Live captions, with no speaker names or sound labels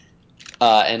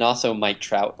And also, Mike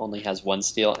Trout only has one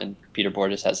steal, and Peter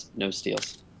Borges has no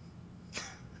steals.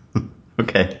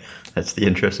 Okay, that's the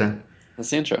intro sound. That's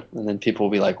the intro. And then people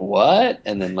will be like, what?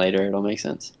 And then later it'll make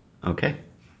sense. Okay.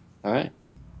 All right.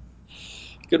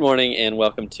 Good morning, and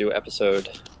welcome to episode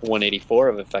 184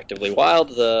 of Effectively Wild,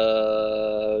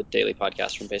 the daily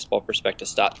podcast from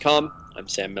baseballprospectus.com. I'm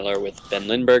Sam Miller with Ben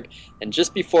Lindbergh. And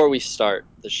just before we start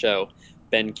the show,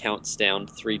 Ben counts down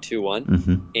 3, 2, 1.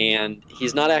 Mm-hmm. And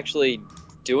he's not actually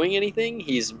doing anything.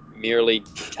 He's merely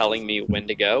telling me when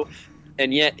to go.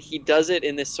 And yet he does it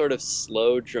in this sort of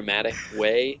slow, dramatic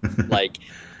way, like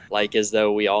as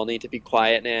though we all need to be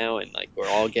quiet now, and like we're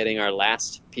all getting our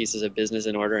last pieces of business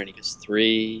in order. And he goes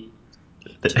 3,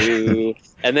 2,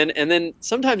 and then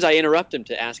sometimes I interrupt him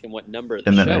to ask him what number the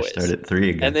And then I show start is, at 3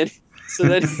 and again.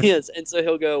 then so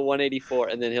he'll go 184,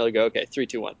 and then he'll go, okay, 3,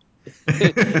 2, 1.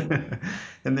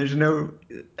 And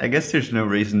I guess there's no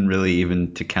reason really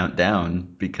even to count down No,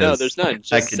 because there's none. I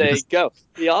Just could say just. go.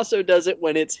 He also does it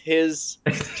when it's his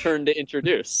turn to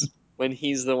introduce, when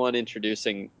he's the one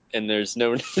introducing, and there's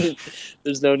no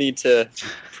there's no need to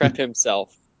prep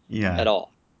himself Yeah, at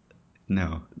all.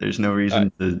 no, there's no All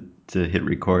right. reason to hit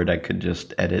record. I could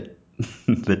just edit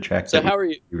the track So that we how are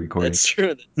you? be recording. That's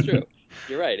true. That's true.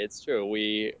 You're right. It's true.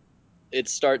 It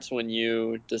starts when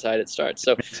you decide it starts.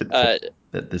 So, Makes it uh, formal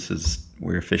that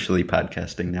we're officially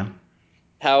podcasting now.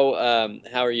 how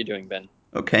are you doing, Ben?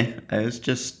 Okay, I was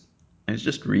just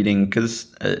reading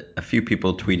because a few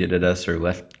people tweeted at us or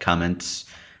left comments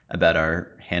about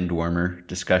our hand warmer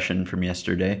discussion from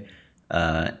yesterday,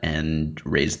 and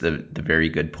raised the very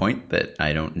good point that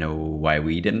I don't know why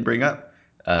we didn't bring up.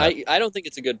 I don't think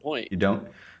it's a good point. You don't?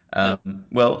 No.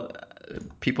 Well,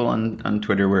 people on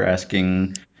Twitter were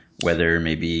asking whether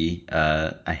maybe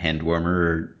a hand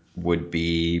warmer would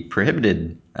be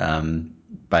prohibited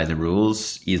by the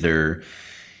rules, either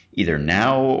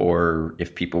now or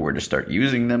if people were to start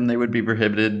using them, they would be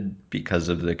prohibited because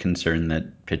of the concern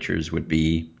that pitchers would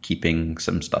be keeping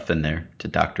some stuff in there to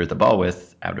doctor the ball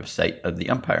with out of sight of the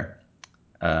umpire.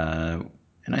 Uh,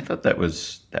 and I thought that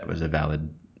was a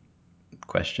valid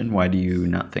question. Why do you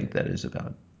not think that is a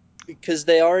valid? Because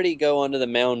they already go onto the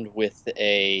mound with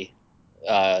a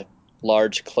uh,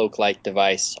 large cloak-like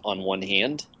device on one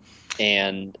hand,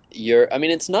 and I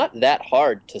mean, it's not that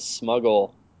hard to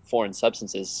smuggle foreign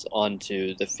substances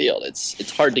onto the field.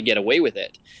 It's hard to get away with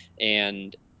it,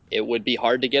 and it would be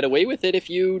hard to get away with it if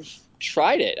you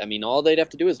tried it. I mean, all they'd have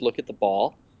to do is look at the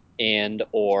ball and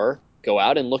or go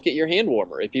out and look at your hand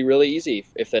warmer. It'd be really easy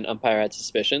if an umpire had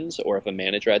suspicions or if a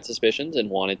manager had suspicions and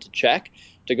wanted to check,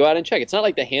 to go out and check. It's not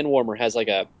like the hand warmer has like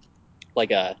a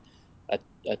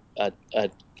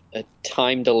a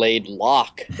time delayed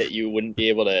lock that you wouldn't be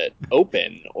able to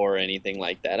open or anything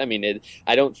like that. I mean,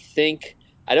 I don't think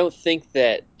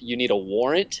that you need a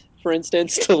warrant, for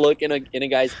instance, to look in a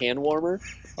guy's hand warmer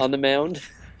on the mound.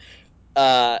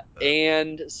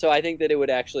 And so I think that it would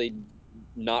actually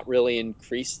not really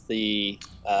increase the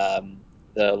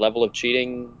level of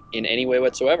cheating in any way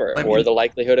whatsoever, I or mean, the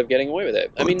likelihood of getting away with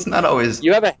it. I well, it's mean, not always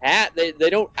you have a hat. They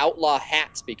don't outlaw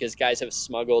hats because guys have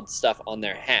smuggled stuff on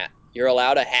their hat. You're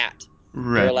allowed a hat. You're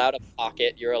right, allowed a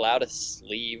pocket. You're allowed a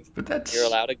sleeve. but You're that's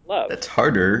allowed a glove. that's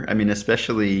harder. I mean,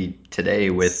 especially today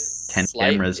with 10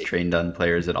 cameras Slightly. trained on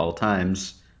players at all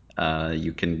times,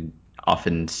 you can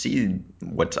often see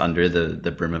what's under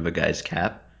the brim of a guy's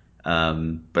cap.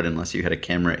 But unless you had a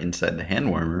camera inside the hand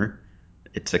warmer,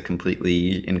 it's a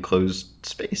completely enclosed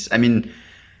space. I mean,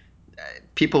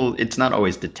 people, it's not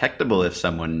always detectable if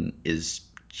someone is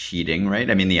cheating, right?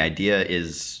 I mean, the idea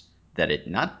is that it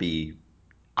not be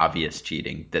obvious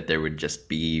cheating, that there would just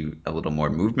be a little more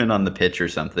movement on the pitch or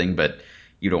something, but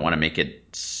you don't want to make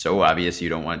it so obvious. You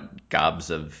don't want gobs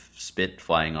of spit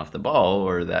flying off the ball,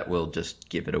 or that will just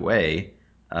give it away.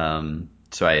 So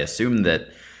I assume that,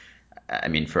 I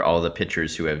mean, for all the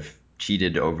pitchers who have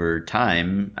cheated over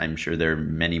time, I'm sure there are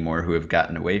many more who have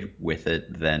gotten away with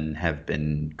it than have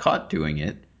been caught doing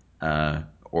it.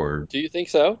 Or Do you think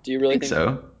so? Do you I really think think so?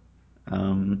 so.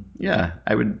 Yeah,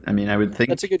 I would. I mean, I would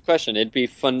That's a think. good question. It'd be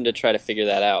fun to try to figure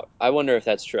that out. I wonder if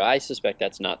that's true. I suspect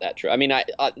that's not that true. I mean,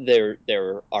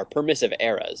 there are permissive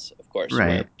eras, of course, where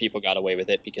Right. people got away with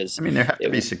it I because mean, there have to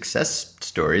it. be success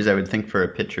stories. I would think for a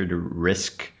pitcher to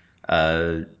risk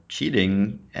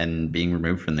cheating and being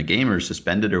removed from the game or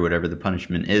suspended or whatever the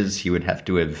punishment is, he would have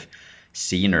to have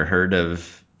seen or heard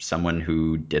of someone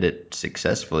who did it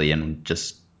successfully and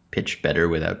just pitched better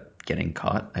without getting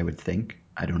caught, I would think.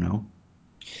 I don't know.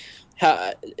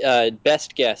 How,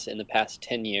 best guess in the past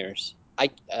 10 years.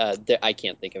 I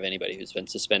can't think of anybody who's been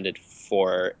suspended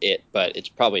for it, but it's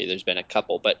probably there's been a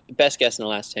couple. But best guess in the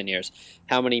last 10 years,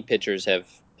 how many pitchers have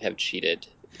cheated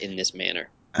in this manner?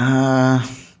 Uh,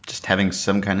 just having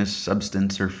some kind of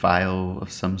substance or file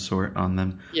of some sort on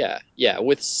them. Yeah, yeah,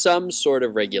 with some sort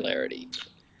of regularity,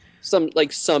 some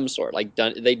sort like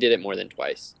done. They did it more than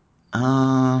twice.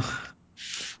 Uh,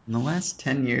 in the last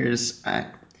 10 years,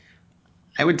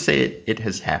 I would say it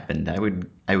has happened.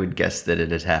 I would guess that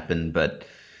it has happened, but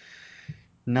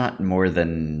not more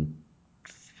than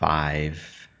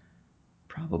five,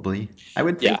 probably. I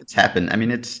would Yeah, think it's happened. I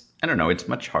mean, I don't know, it's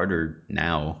much harder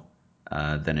now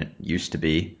than it used to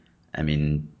be. I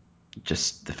mean,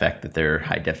 just the fact that there are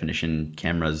high definition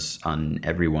cameras on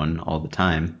everyone all the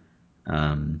time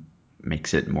um,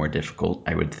 makes it more difficult,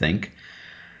 I would think.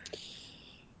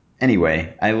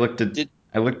 Anyway, did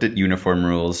I looked at uniform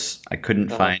rules. I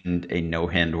couldn't uh find a no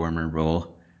hand warmer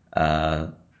rule. Uh,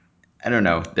 I don't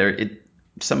know.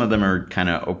 Some of them are kind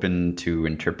of open to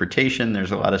interpretation.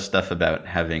 There's a lot of stuff about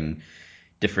having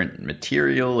different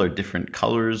material or different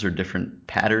colors or different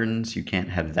patterns. You can't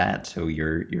have that. So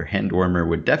your hand warmer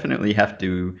would definitely have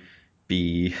to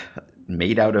be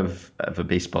made out of a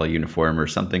baseball uniform or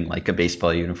something like a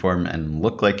baseball uniform and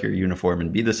look like your uniform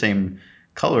and be the same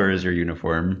color as your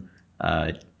uniform.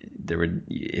 Uh, there would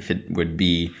if it would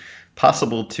be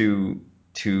possible to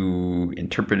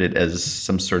interpret it as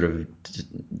some sort of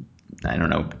I don't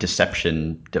know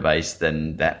deception device,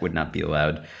 then that would not be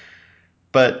allowed.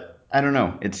 But I don't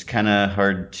know. It's kind of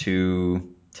hard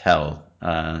to tell.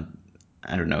 I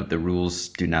don't know. The rules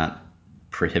do not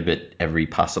prohibit every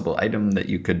possible item that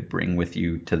you could bring with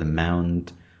you to the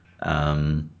mound.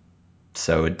 Um,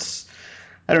 so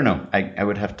I don't know. I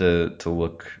would have to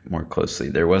look more closely.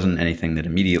 There wasn't anything that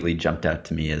immediately jumped out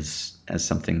to me as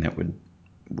something that would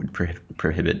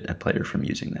prohibit a player from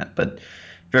using that. But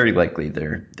very likely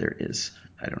there is.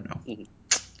 I don't know. mhm.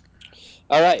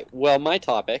 All right. Well, my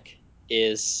topic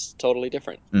is totally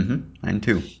different. Mine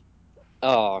too.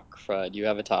 Oh, crud! You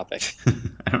have a topic.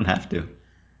 I don't have to.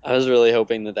 I was really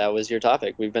hoping that that was your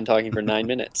topic. We've been talking for 9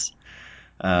 minutes.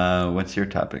 What's your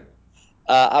topic?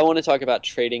 I want to talk about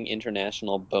trading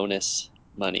international bonus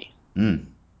money. Mm,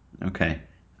 okay.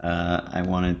 I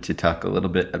wanted to talk a little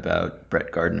bit about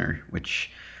Brett Gardner,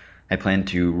 which I plan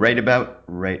to write about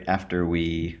right after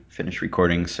we finish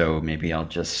recording. So maybe I'll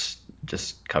just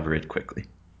cover it quickly.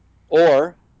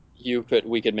 Or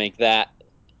we could make that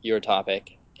your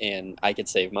topic and I could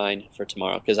save mine for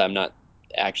tomorrow because I'm not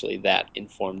actually that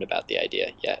informed about the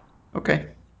idea yet. Okay.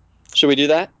 Should we do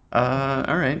that?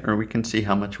 All right. Or we can see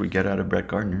how much we get out of Brett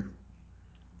Gardner.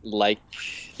 Like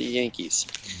the Yankees.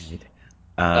 Right.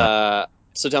 Uh, Uh,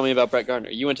 so tell me about Brett Gardner.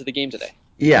 You went to the game today.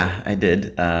 yeah, I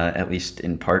did. At least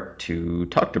in part to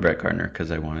talk to Brett Gardner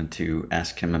because I wanted to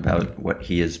ask him about what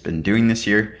he has been doing this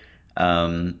year.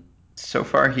 Um, so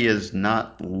far, he has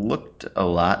not looked a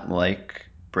lot like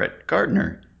Brett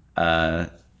Gardner. Uh,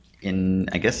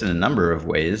 I guess in a number of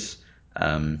ways.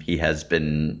 He has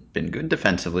been good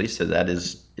defensively, so that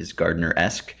is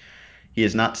Gardner-esque. He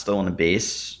is not stolen a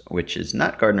base, which is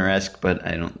not Gardner-esque, but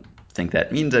I don't think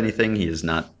that means anything. He is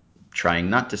not trying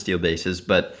not to steal bases,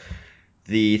 but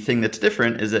the thing that's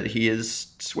different is that he is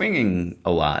swinging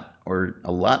a lot, or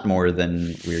a lot more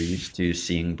than we're used to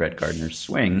seeing Brett Gardner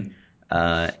swing.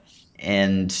 Uh,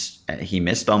 and he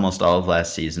missed almost all of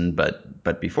last season,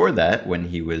 but before that, when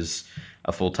he was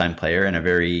a full time player and a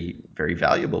very very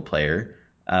valuable player,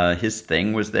 his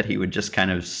thing was that he would just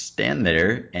kind of stand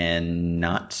there and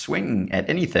not swing at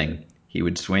anything. He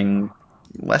would swing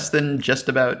less than just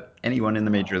about anyone in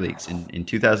the major leagues. In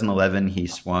 2011, he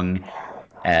swung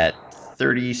at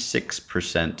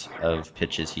 36% of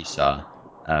pitches he saw,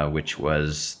 which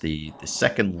was the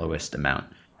second lowest amount.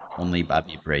 Only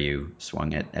Bobby Abreu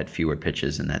swung at fewer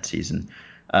pitches in that season.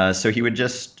 So he'd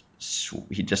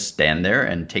just stand there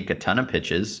and take a ton of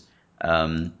pitches,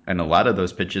 and a lot of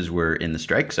those pitches were in the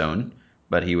strike zone.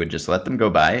 But he would just let them go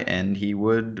by, and he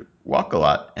would walk a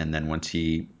lot. And then once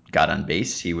he got on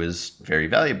base, he was very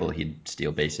valuable. He'd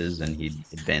steal bases and he'd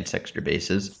advance extra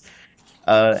bases.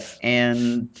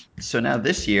 And so now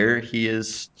this year he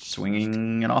is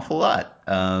swinging an awful lot.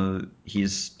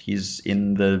 He's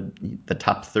in the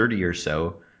top 30 or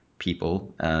so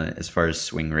people as far as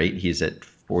swing rate. He's at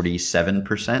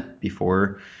 47%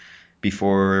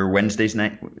 before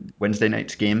Wednesday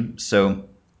night's game. So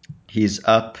he's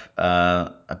up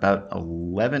about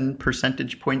 11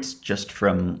 percentage points just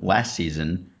from last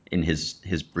season in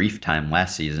his brief time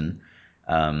last season,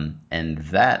 and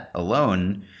that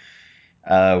alone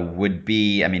would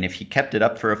be, I mean, if he kept it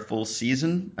up for a full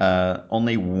season,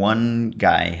 only one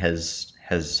guy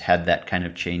has had that kind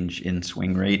of change in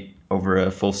swing rate over a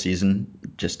full season,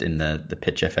 just in the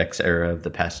pitch FX era of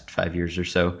the past 5 years or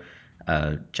so.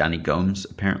 Johnny Gomes,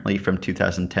 apparently from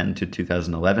 2010 to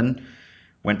 2011,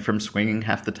 went from swinging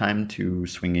half the time to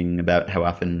swinging about how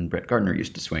often Brett Gardner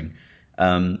used to swing.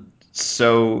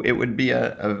 So it would be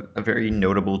a very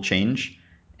notable change.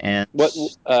 And What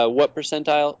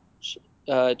percentile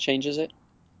changes it?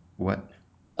 what?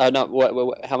 Not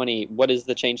how many? What is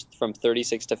the change from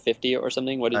 36 to 50 or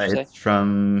something? What did you say? It's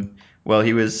from, well,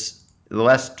 he was the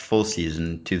last full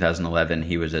season, 2011,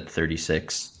 he was at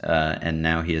 36, and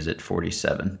now he is at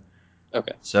 47.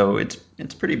 Okay, So it's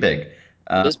pretty big. it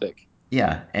Uh, is big.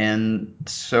 yeah, and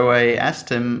so I asked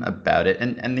him about it,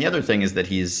 and the other thing is that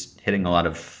he's hitting a lot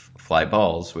of fly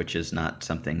balls, which is not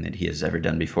something that he has ever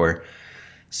done before.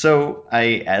 So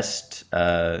I asked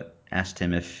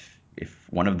him if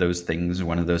one of those things,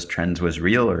 one of those trends was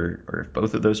real, or if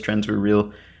both of those trends were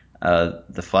real.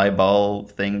 The fly ball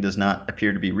thing does not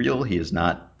appear to be real. He is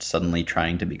not suddenly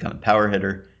trying to become a power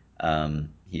hitter.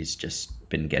 He's just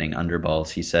been getting underballs,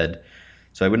 he said.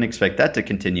 So I wouldn't expect that to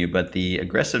continue, but the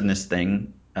aggressiveness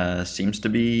thing seems to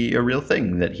be a real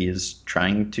thing that he is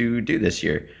trying to do this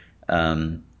year.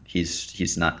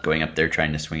 He's not going up there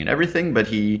trying to swing at everything, but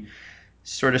he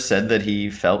sort of said that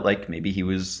he felt like maybe he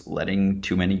was letting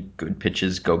too many good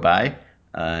pitches go by,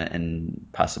 and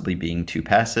possibly being too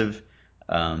passive.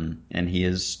 And he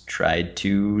has tried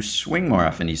to swing more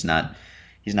often. He's not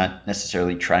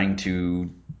necessarily trying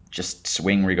to just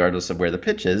swing regardless of where the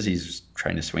pitch is. He's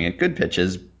trying to swing at good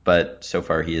pitches, but so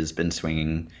far he has been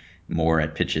swinging more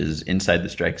at pitches inside the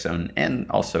strike zone and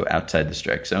also outside the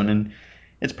strike zone. And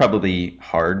it's probably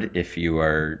hard if you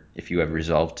have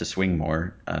resolved to swing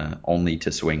more, only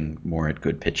to swing more at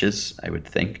good pitches. I would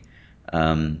think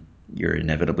you're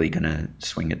inevitably going to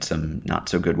swing at some not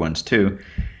so good ones too.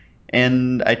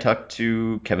 And I talked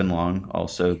to Kevin Long,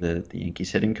 also the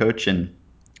Yankees hitting coach, and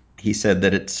he said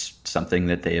that it's something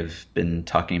that they have been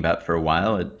talking about for a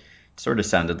while. It sort of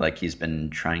sounded like he's been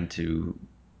trying to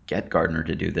get Gardner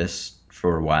to do this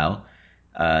for a while,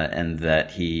 and that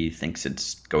he thinks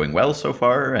it's going well so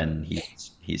far, and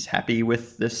he's happy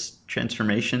with this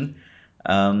transformation.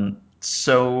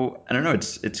 So I don't know.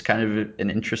 It's kind of an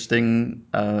interesting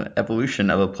evolution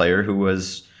of a player who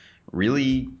was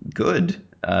really good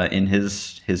in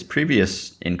his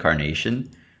previous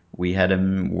incarnation. We had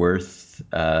him worth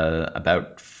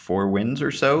about 4 wins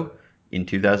or so in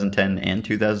 2010 and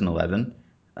 2011,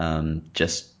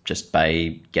 just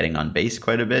by getting on base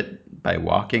quite a bit, by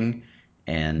walking,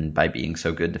 and by being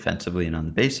so good defensively and on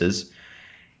the bases.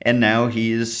 And now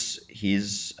he's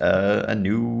a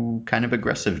new kind of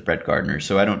aggressive Brett Gardner.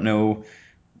 So I don't know.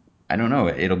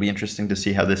 It'll be interesting to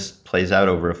see how this plays out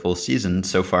over a full season.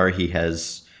 So far, he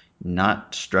has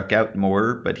not struck out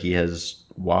more, but he has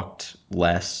walked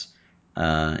less,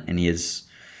 and he's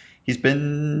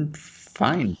been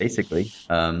fine basically.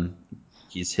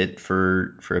 He's hit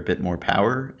for a bit more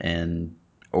power, and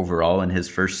overall, in his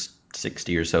first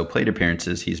 60 or so plate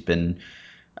appearances, he's been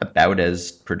about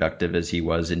as productive as he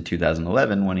was in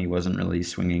 2011 when he wasn't really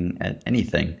swinging at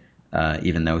anything,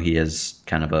 even though he has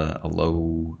kind of a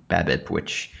low BABIP,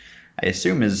 which I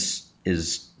assume is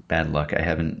bad luck. I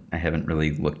haven't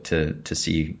really looked to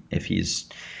see if he's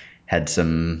had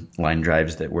some line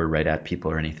drives that were right at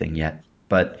people or anything yet.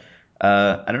 But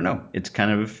I don't know. It's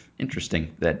kind of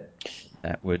interesting that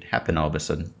that would happen all of a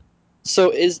sudden.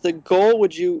 So is the goal,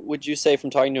 would you say from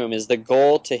talking to him, is the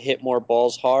goal to hit more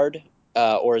balls hard,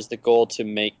 or is the goal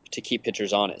to keep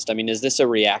pitchers honest? I mean, is this a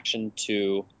reaction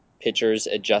to pitchers'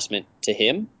 adjustment to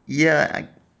him? Yeah,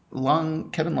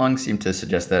 Kevin Long seemed to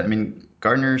suggest that. I mean,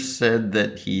 Gardner said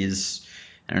that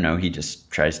I don't know, he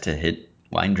just tries to hit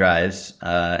line drives,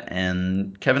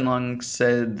 and Kevin Long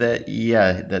said that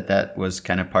yeah, that was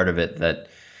kind of part of it.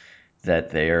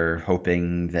 That they're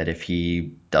hoping that if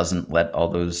he doesn't let all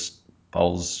those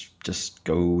balls just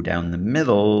go down the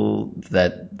middle,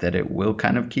 that it will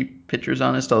kind of keep pitchers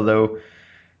honest. Although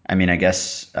I mean, I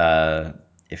guess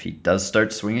if he does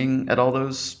start swinging at all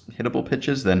those hittable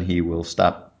pitches, then he will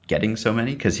stop getting so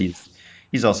many because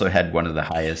he's also had one of the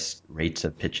highest rates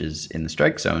of pitches in the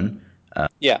strike zone,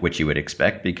 Yeah, which you would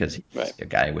expect because he's right. a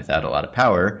guy without a lot of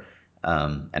power,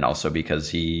 and also because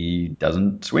he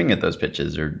doesn't swing at those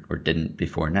pitches or didn't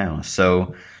before now.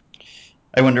 So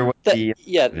I wonder what That the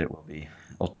yeah, effect of it will be.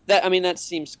 that I mean that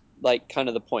seems like kind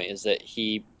of the point is that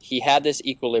he had this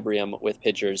equilibrium with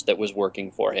pitchers that was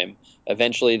working for him.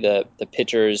 Eventually, the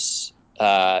pitchers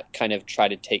kind of try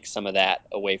to take some of that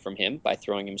away from him by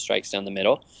throwing him strikes down the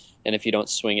middle, and if you don't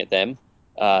swing at them,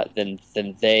 then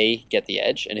they get the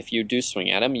edge. And if you do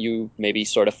swing at them, you maybe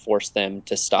sort of force them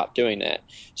to stop doing that.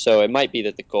 So it might be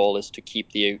that the goal is to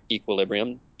keep the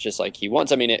equilibrium just like he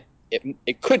wants. I mean,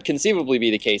 it could conceivably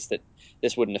be the case that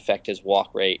this wouldn't affect his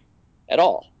walk rate at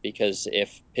all, because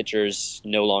if pitchers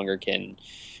no longer can,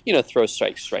 throw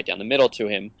strikes right down the middle to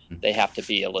him, they have to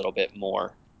be a little bit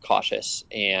more cautious,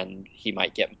 and he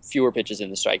might get fewer pitches in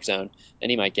the strike zone,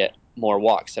 and he might get more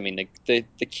walks. I mean, the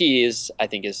key is, I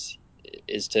think,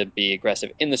 is to be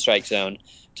aggressive in the strike zone,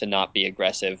 to not be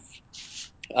aggressive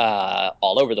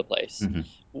all over the place. Hmm.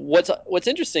 What's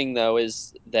interesting though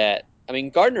is that, I mean,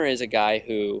 Gardner is a guy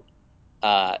who,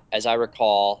 as I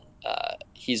recall,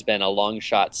 he's been a long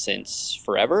shot since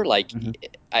forever. Like, Hmm.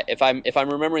 if I'm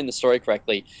remembering the story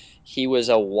correctly, he was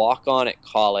a walk on at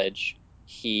college.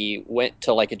 He went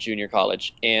to like a junior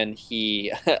college, and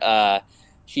he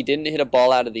didn't hit a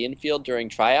ball out of the infield during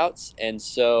tryouts, and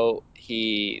so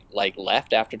he like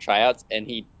left after tryouts, and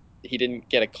he didn't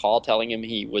get a call telling him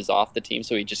he was off the team,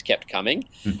 so he just kept coming.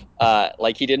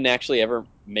 Like, he didn't actually ever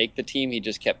make the team. He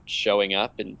just kept showing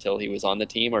up until he was on the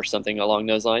team or something along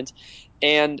those lines.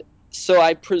 And so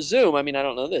I presume, I mean, I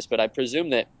don't know this, but I presume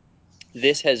that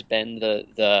this has been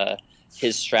the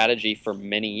his strategy for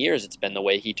many years. It's been the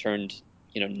way he turned,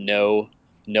 no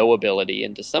ability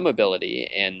into some ability,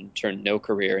 and turned no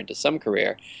career into some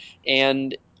career.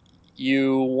 And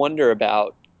you wonder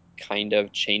about kind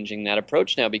of changing that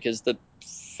approach now, because the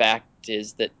fact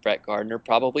is that Brett Gardner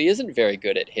probably isn't very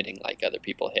good at hitting like other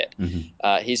people hit.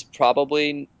 Hmm. He's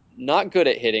probably not good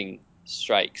at hitting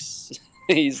strikes.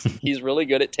 He's really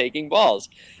good at taking balls,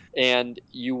 and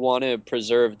you want to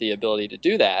preserve the ability to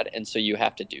do that. And so you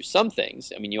have to do some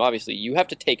things. I mean, you have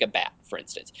to take a bat, for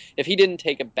instance. If he didn't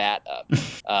take a bat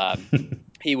up,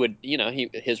 he would,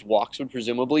 his walks would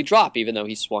presumably drop, even though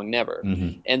he swung never. Hmm.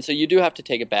 And so you do have to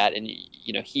take a bat, and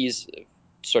he's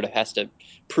sort of has to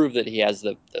prove that he has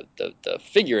the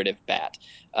figurative bat,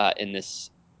 in this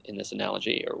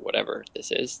analogy, or whatever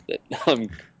this is that I'm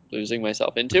losing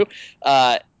myself into.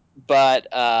 Uh, but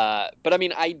I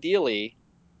mean, ideally,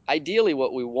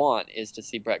 what we want is to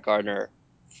see Brett Gardner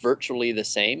virtually the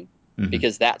same, Hmm.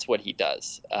 because that's what he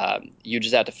does. You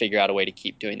just have to figure out a way to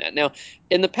keep doing that. Now,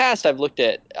 in the past, I've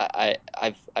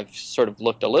sort of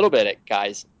looked a little bit at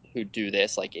guys who do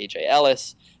this, like AJ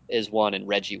Ellis is one, and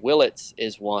Reggie Willits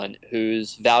is one,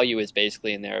 whose value is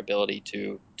basically in their ability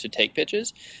to take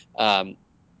pitches. Um,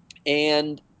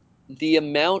 and the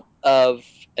amount of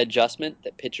adjustment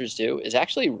that pitchers do is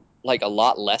actually like a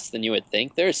lot less than you would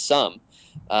think. There's some,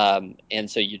 and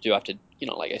so you do have to,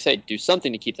 like I say, do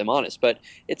something to keep them honest. But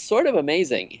it's sort of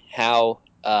amazing how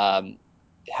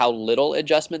little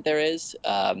adjustment there is.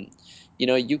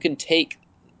 You can take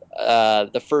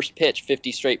the first pitch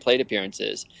 50 straight plate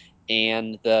appearances,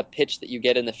 and the pitch that you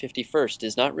get in the 51st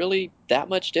is not really that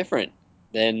much different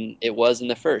than it was in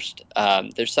the first.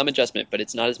 There's some adjustment, but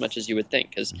it's not as much as you would think,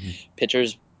 because Hmm.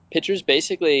 pitchers pitchers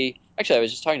basically. Actually, I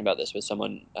was just talking about this with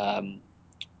someone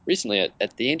recently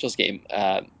at the Angels game.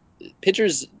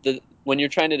 Pitchers, when you're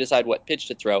trying to decide what pitch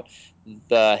to throw,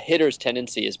 the hitter's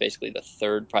tendency is basically the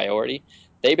third priority.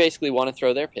 They basically want to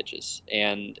throw their pitches,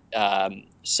 and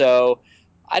so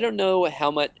I don't know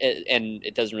how much, and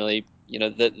it doesn't really,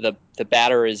 the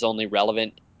batter is only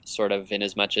relevant sort of in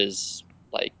as much as,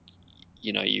 like,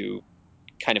 you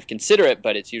kind of consider it,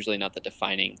 but it's usually not the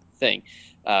defining thing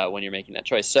when you're making that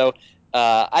choice. So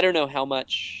I don't know how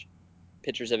much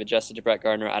pitchers have adjusted to Brett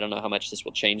Gardner. I don't know how much this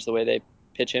will change the way they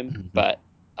pitch him, Hmm. but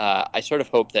I sort of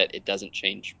hope that it doesn't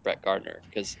change Brett Gardner,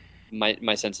 because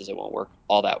my sense is it won't work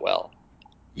all that well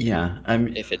Yeah, I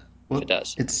mean, if it well,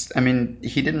 does. I mean,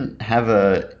 he didn't have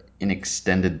an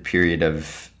extended period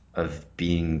of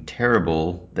being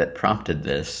terrible that prompted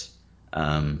this,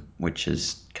 which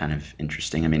is kind of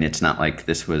interesting. I mean, it's not like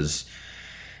this was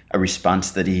a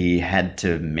response that he had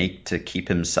to make to keep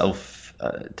himself,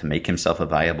 to make himself a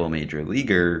viable major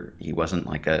leaguer. He wasn't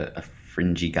like a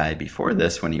fringy guy before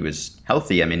this when he was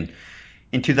healthy. I mean,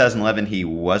 in 2011 he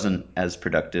wasn't as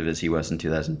productive as he was in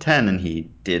 2010, and he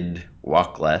did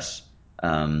walk less.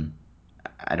 Um,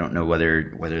 I don't know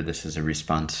whether this is a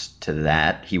response to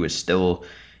that. He was still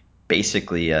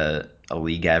basically a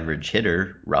league average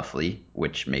hitter, roughly,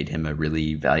 which made him a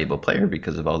really valuable player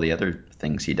because of all the other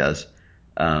things he does.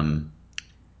 Um,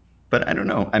 but I don't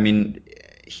know. I mean,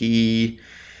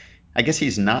 I guess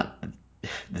he's not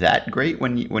that great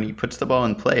when he puts the ball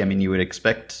in play. I mean, you would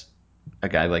expect a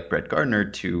guy like Brett Gardner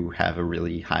to have a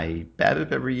really high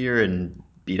BABIP every year and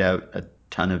beat out a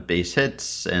ton of base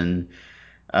hits, and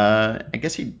I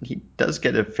guess he does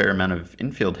get a fair amount of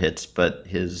infield hits, but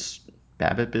his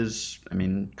BABIP is, I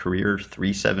mean, career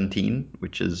 317,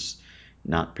 which is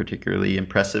not particularly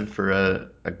impressive for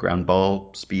a ground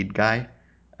ball speed guy.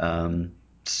 Um,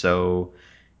 so,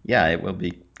 yeah, it will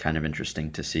be kind of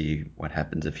interesting to see what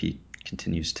happens if he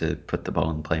continues to put the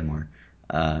ball in play more.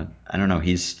 I don't know.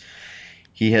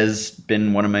 He has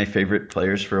been one of my favorite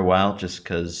players for a while, just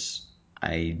because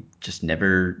I just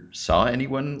never saw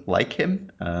anyone like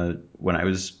him. When I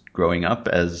was growing up,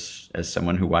 as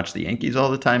someone who watched the Yankees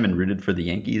all the time and rooted for the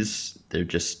Yankees,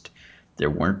 there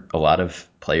weren't a lot of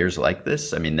players like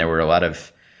this. I mean, there were a lot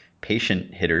of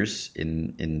patient hitters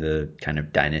in the kind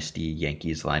of dynasty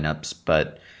Yankees lineups,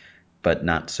 but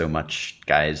not so much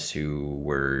guys who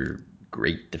were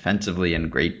great defensively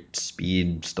and great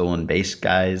speed stolen base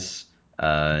guys,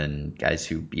 and guys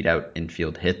who beat out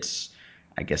infield hits.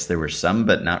 I guess there were some,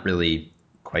 but not really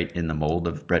quite in the mold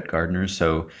of Brett Gardner.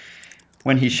 So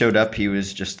when he showed up, he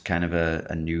was just kind of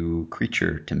a new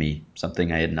creature to me,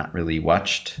 something I had not really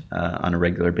watched on a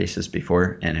regular basis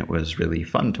before, and it was really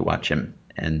fun to watch him.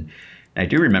 And I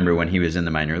do remember when he was in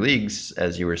the minor leagues,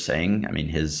 as you were saying. I mean,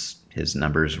 his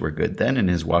numbers were good then, and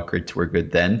his walk rates were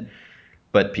good then.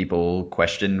 But people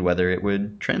questioned whether it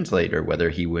would translate or whether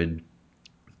he would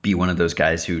be one of those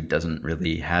guys who doesn't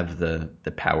really have the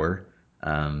power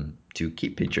to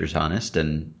keep pitchers honest,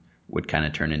 and would kind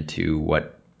of turn into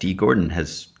what D. Gordon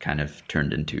has kind of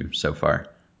turned into so far,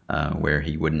 where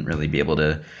he wouldn't really be able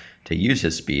to use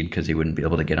his speed because he wouldn't be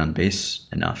able to get on base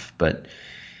enough. But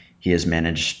he has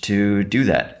managed to do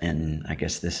that, and I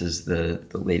guess this is the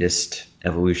latest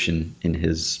evolution in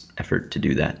his effort to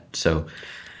do that. So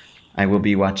I will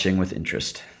be watching with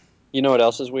interest. You know what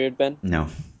else is weird, Ben? No.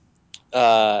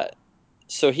 Uh,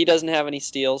 so he doesn't have any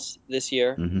steals this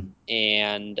year, Hmm.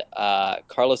 and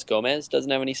Carlos Gomez doesn't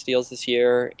have any steals this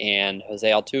year, and Jose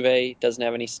Altuve doesn't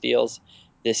have any steals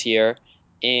this year.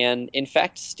 And in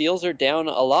fact, steals are down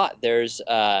a lot. There's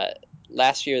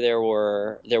last year there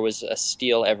was a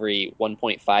steal every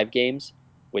 1.5 games,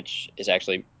 which is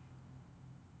actually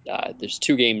there's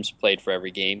two games played for every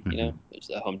game. You know, Hmm. there's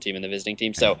the home team and the visiting team.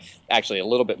 Right. So actually, a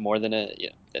little bit more than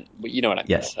you know what I mean,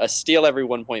 though. Yes. A steal every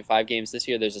 1.5 games this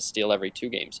year. There's a steal every two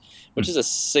games, which is Hmm. a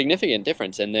significant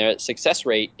difference, and their success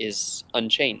rate is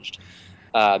unchanged.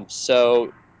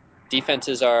 So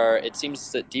defenses are. It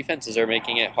seems that defenses are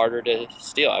making it harder to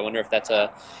steal. I wonder if that's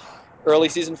a early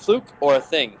season fluke or a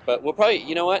thing. But we'll probably,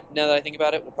 you know what? Now that I think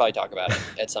about it, we'll probably talk about it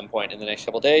at some point in the next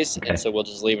couple of days. And Okay. so we'll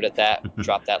just leave it at that.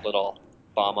 Drop that little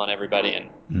bomb on everybody and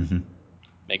Hmm.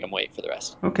 make them wait for the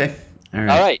rest. Okay. All All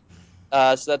right.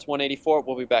 right. So that's 184.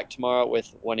 We'll be back tomorrow with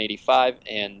 185,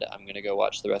 and I'm going to go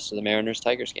watch the rest of the Mariners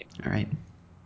Tigers game. All right.